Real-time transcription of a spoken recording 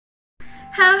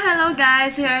Hello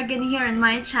guys, we are again here on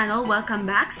my channel. Welcome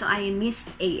back. So I am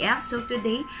MissAF. So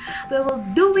today we will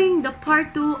doing the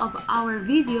part 2 of our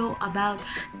video about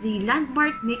the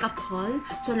landmark makeup haul.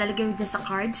 So lalagay ko sa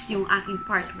cards yung aking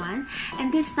part 1.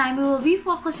 And this time we will be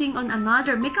focusing on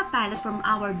another makeup palette from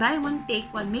our buy one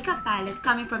take one makeup palette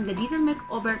coming from the Detail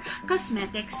Makeover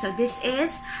Cosmetics. So this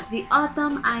is the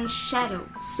Autumn Eyeshadow.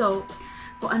 So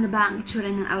kung ano ba ang itsura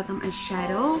ng Autumn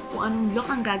Eyeshadow, kung anong look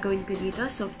ang gagawin ko dito.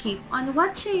 So, keep on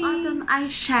watching! Autumn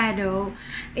Eyeshadow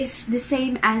is the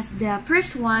same as the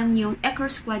first one, yung Echo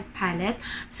Squad palette.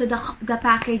 So, the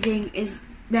packaging is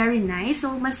very nice.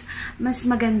 So, mas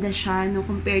maganda siya no,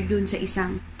 compared dun sa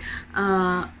isang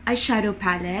eyeshadow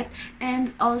palette.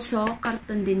 And also,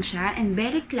 carton din siya. And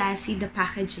very classy, the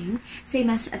packaging.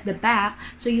 Same as at the back.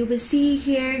 So, you will see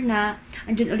here na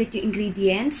andyan ulit yung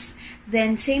ingredients.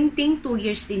 Then, same thing, 2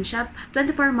 years din siya.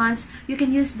 24 months. You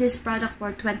can use this product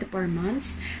for 24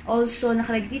 months. Also,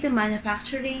 nakalagay dito,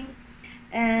 manufacturing.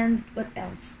 And, what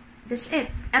else? That's it.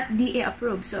 FDA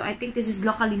approved. So, I think this is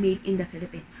locally made in the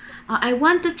Philippines. I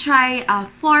want to try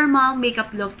a formal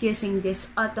makeup look using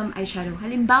this Autumn Eyeshadow.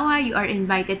 Halimbawa, you are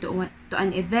invited to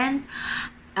an event.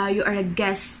 You are a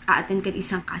guest, attend ka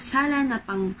isang kasalan na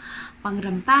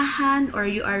pangrampahan, or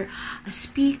you are a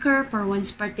speaker for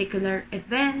one's particular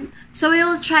event. So, we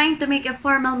will trying to make a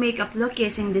formal makeup look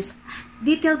using this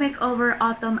Detail Makeover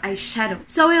Autumn Eyeshadow.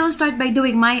 So, we will start by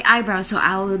doing my eyebrows. So,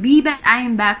 I will be back. I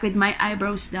am back with my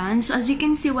eyebrows done. So, as you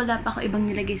can see, wala pa ako ibang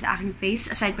nilagay sa aking face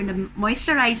aside from the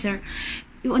moisturizer.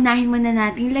 Iunahin muna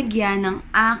natin lagyan ng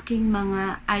aking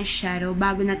mga eyeshadow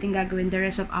bago natin gagawin the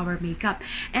rest of our makeup.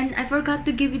 And I forgot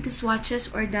to give you the swatches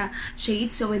or the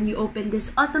shades. So, when you open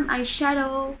this Autumn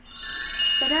Eyeshadow,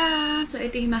 tada! So,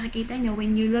 ito yung makikita nyo.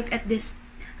 When you look at this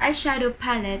eyeshadow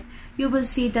palette, you will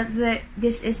see that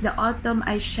this is the Autumn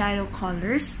Eyeshadow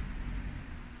colors.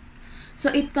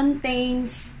 So, it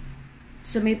contains,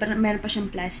 so meron pa siyang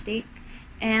plastic.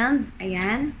 And,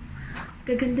 ayan.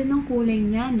 Gaganda ng kulay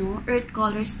niya, no? Earth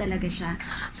colors talaga siya.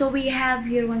 So, we have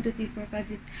here 1, 2, 3, 4,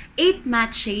 5, 6, 8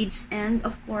 matte shades and,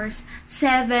 of course,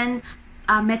 7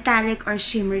 metallic or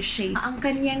shimmer shades. Ang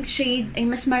kanyang shade ay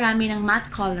mas marami ng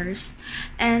matte colors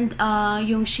and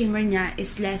yung shimmer niya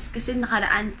is less kasi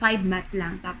nakaraan 5 matte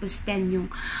lang tapos 10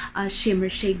 yung shimmer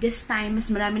shade. This time,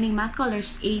 mas marami ng matte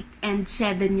colors, 8 and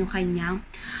 7 yung kanyang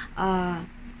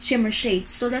shimmer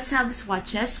shades. So, let's have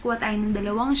swatches. Kuha tayo ng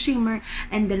dalawang shimmer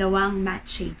and dalawang matte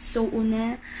shades. So,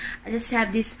 una, let's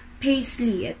have this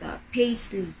paisley. Ito,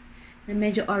 paisley. Na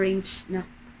medyo orange na.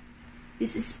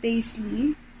 This is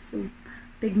paisley. So,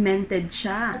 pigmented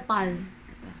siya. Opal.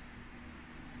 Ito.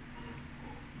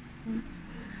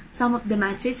 Some of the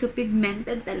matte shades. So,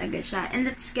 pigmented talaga siya. And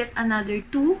let's get another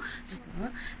 2. So,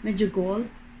 medyo gold.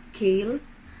 Kale.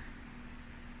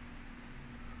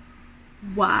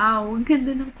 Wow! Ang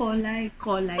ganda ng kulay.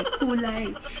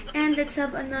 And let's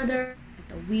have another,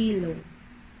 ito, willow.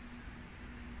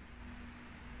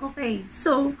 Okay,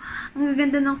 so, ang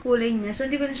ganda ng kulay niya. So,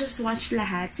 hindi ko na siya swatch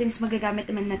lahat since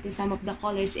magagamit naman natin some of the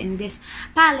colors in this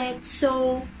palette.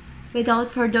 So,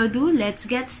 without further ado, let's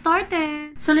get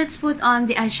started! So, let's put on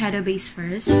the eyeshadow base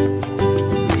first.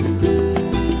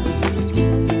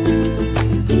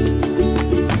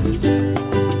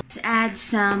 Add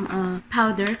some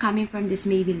powder coming from this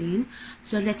Maybelline.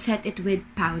 So, let's set it with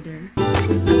powder.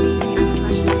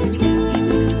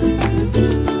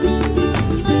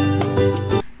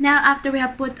 Now, after we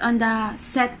have put on the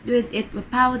set with it with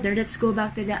powder, let's go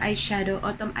back to the eyeshadow,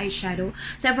 Autumn Eyeshadow.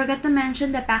 So, I forgot to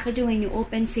mention the packaging when you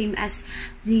open, same as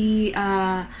the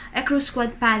Echo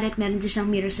Squad palette. Meron din siyang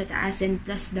mirror sa taas and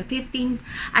plus the 15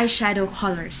 eyeshadow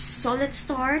colors. So, let's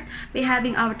start by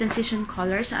having our transition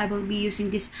colors. I will be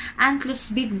using this Antlus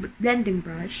Big Blending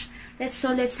Brush. Let's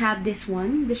have this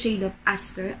one, the shade of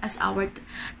Aster, as our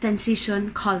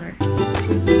transition color.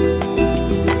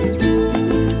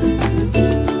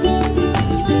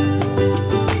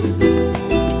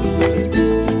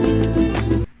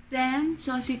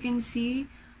 So, as you can see,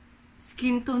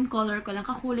 skin tone color ko lang.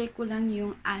 Kakulay ko lang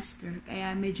yung Aster.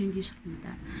 Kaya medyo hindi siya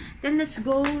kita. Then, let's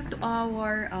go to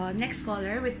our next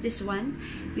color with this one.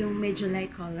 Yung medyo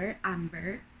light color,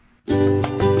 Amber.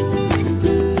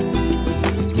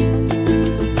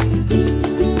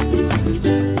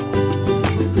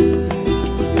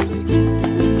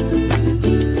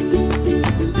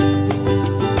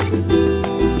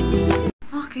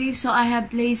 Okay, so I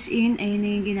have placed in, ayun na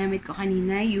yung ginamit ko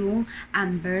kanina, yung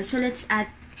amber. So, let's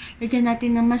add, lagyan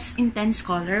natin ng mas intense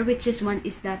color, which is one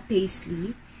is the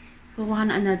paisley. So, kuha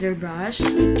na another brush.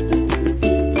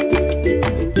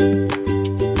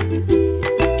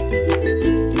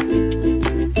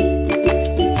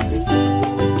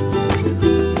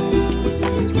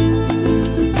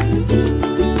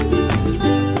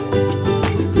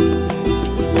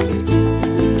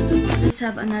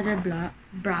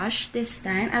 brush. This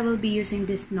time, I will be using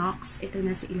this Nox. Ito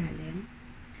na sa ilalim.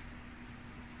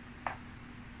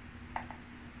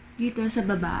 Dito sa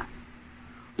baba.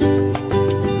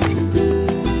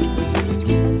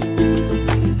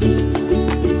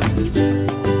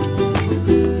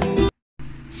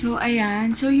 So,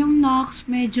 ayan. So, yung Nox,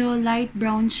 medyo light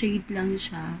brown shade lang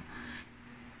siya.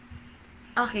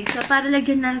 Okay, so para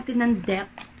lagyan natin ng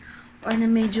depth or na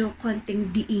medyo konting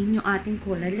diin yung ating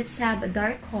color, let's have a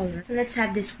dark color. So, let's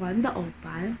have this one, the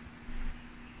opal.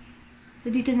 So,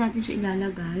 dito natin siya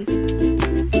ilalagay.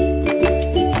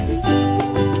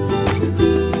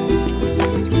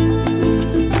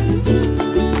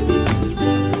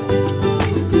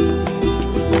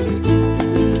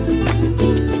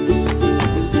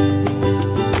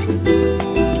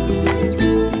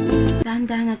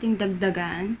 Nating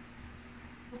dagdagan.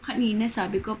 Kanina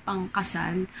sabi ko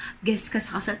pangkasal. Guess ka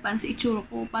sa kasal. Parang sa itsura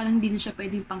ko, parang hindi na siya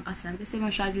pwedeng pangkasal. Kasi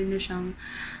masyado na siyang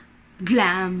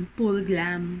glam. Full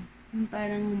glam.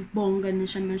 Parang bongga na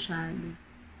siya masyado.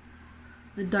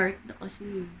 The dark na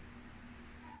kasi.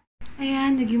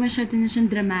 Ayan, naging masyado na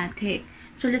siyang dramatic.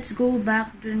 So, let's go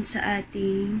back dun sa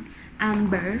ating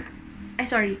amber.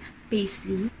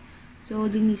 Paisley. So,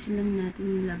 linisin lang natin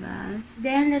yung labas.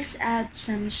 Then, let's add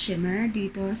some shimmer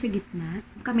dito sa gitna.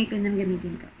 Kamay ko nang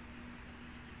gamitin ko.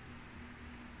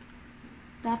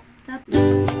 Tap, tap.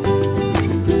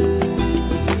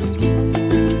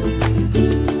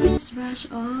 Let's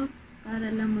brush off para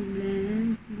lang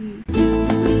mag-blend.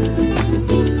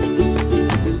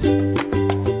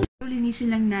 So,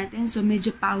 linisin lang natin. So,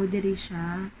 medyo powdery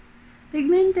siya.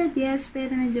 Pigmented, yes,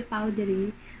 pero medyo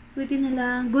powdery. Buti na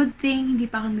lang. Good thing,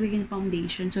 hindi pa ako nilagyan ng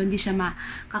foundation. So, hindi siya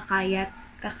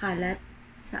kakalat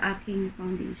sa aking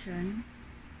foundation.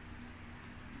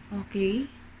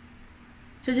 Okay.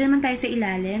 So, dyan naman tayo sa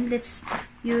ilalim. Let's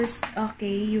use,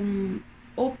 yung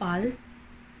opal.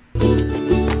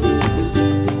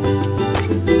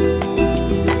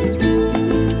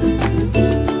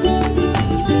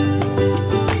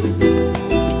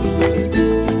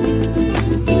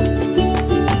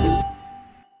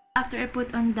 After I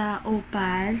put on the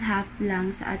opal, half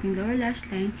lang sa ating lower lash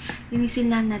line,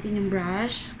 linisin lang natin yung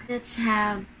brush. Let's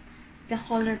have the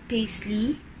color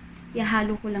paisley.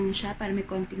 Ihalo ko lang siya para may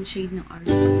konting shade ng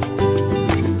orange.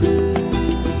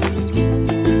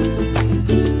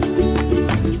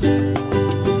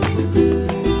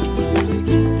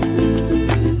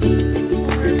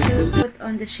 First, we'll put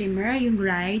on the shimmer, yung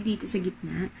gray dito sa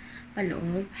gitna,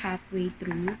 paloob, halfway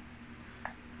through.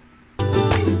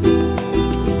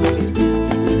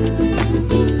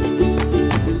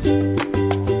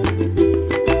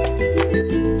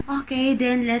 Okay,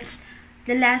 then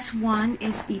the last one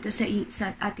is dito sa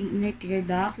ating inner tear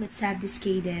duct. Let's have this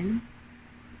cadence.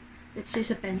 Let's use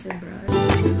a pencil brush.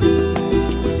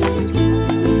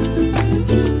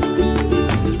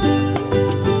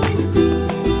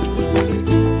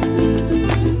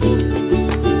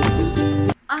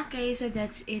 Okay, so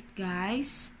that's it,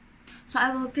 guys. So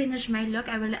I will finish my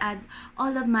look. I will add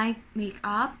all of my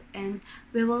makeup and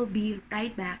we will be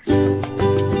right back.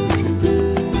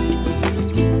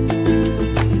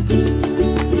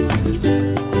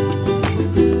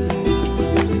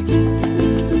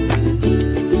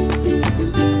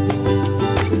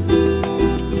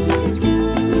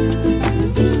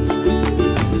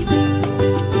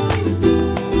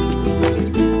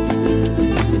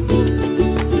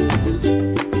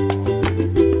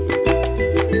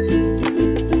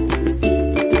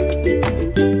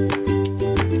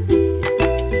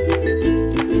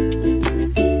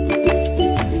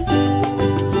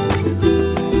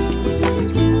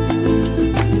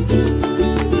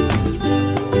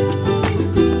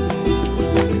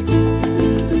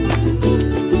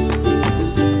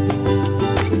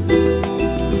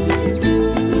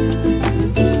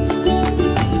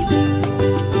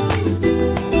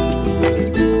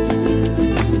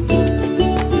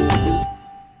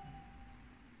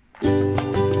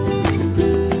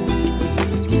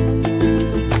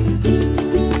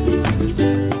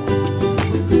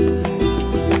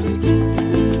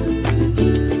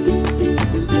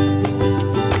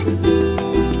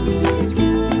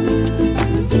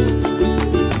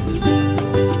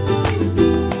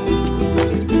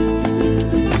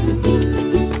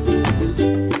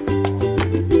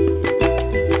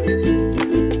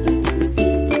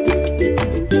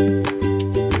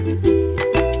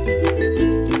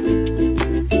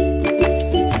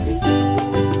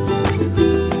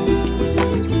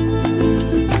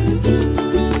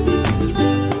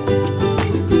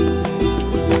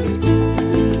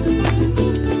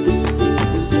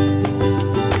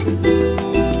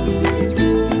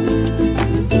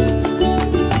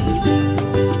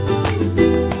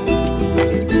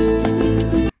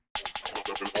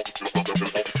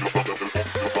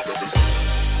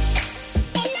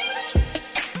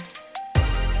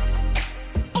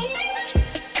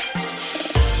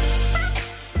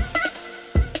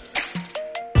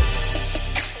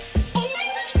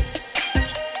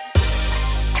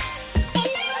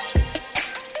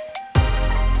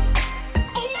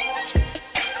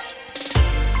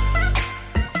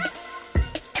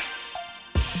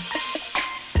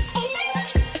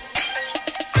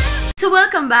 So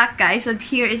welcome back guys. So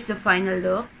here is the final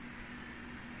look.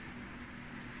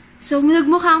 So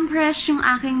nagmukhang fresh yung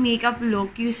aking makeup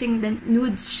look using the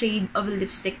nude shade of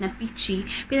lipstick na peachy.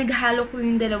 Pinaghalo ko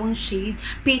yung dalawang shade,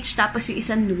 peach tapos yung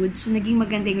isang nude. So naging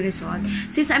magandang result.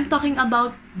 Since I'm talking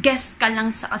about guest ka lang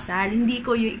sa kasal, hindi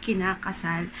ko yung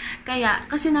ikinakasal. Kaya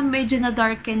kasi na medyo na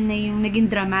darken na yung naging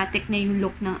dramatic na yung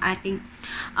look ng ating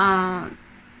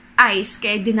eyes,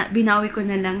 kaya binawi ko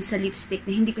na lang sa lipstick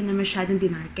na hindi ko na masyadong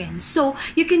dinarken. So,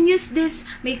 you can use this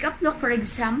makeup look, for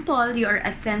example, you are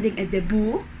attending a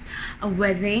debut, a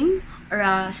wedding, or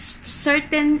a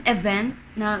certain event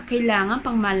na kailangan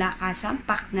pang malakasan,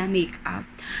 pack na makeup.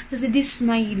 So, this is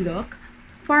my look.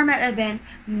 Formal event,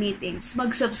 meetings.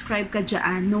 Mag-subscribe ka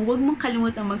dyan. No, huwag mong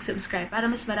kalimutang mag-subscribe para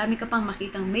mas marami ka pang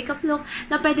makitang makeup look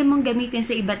na pwede mong gamitin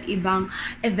sa iba't ibang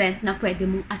event na pwede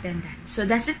mong attendan. So,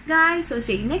 that's it guys. So,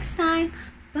 see you next time.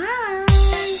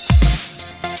 Bye!